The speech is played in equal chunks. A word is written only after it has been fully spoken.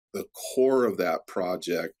the core of that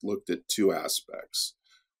project looked at two aspects.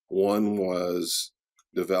 One was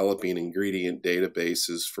developing ingredient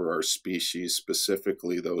databases for our species,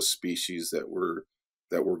 specifically those species that were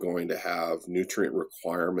going to have nutrient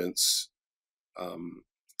requirements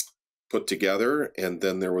put together. And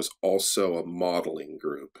then there was also a modeling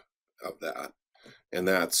group of that, and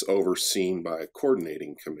that's overseen by a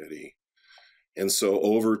coordinating committee. And so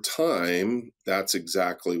over time, that's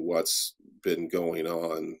exactly what's been going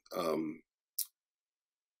on.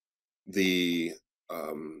 The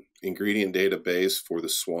ingredient database for the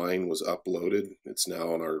swine was uploaded. It's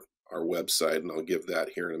now on our website, and I'll give that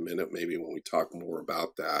here in a minute, maybe when we talk more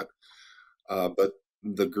about that. But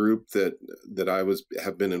the group that I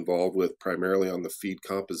have been involved with primarily on the feed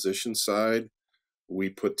composition side, we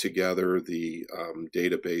put together the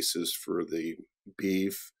databases for the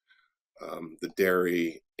beef, the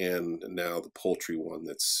dairy, and now the poultry one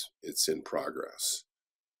it's in progress.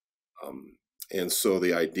 And so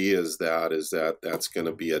the idea is that that's going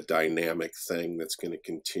to be a dynamic thing that's going to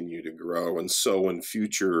continue to grow. And so when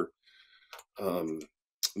future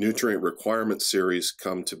nutrient requirement series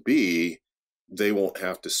come to be, they won't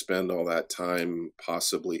have to spend all that time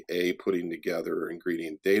possibly putting together an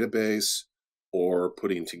ingredient database or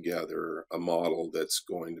putting together a model that's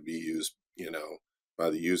going to be used, by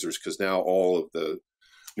the users, because now all of the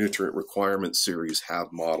nutrient requirement series have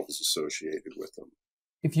models associated with them.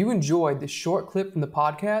 If you enjoyed this short clip from the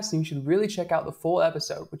podcast, then you should really check out the full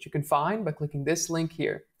episode, which you can find by clicking this link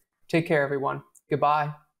here. Take care, everyone.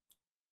 Goodbye.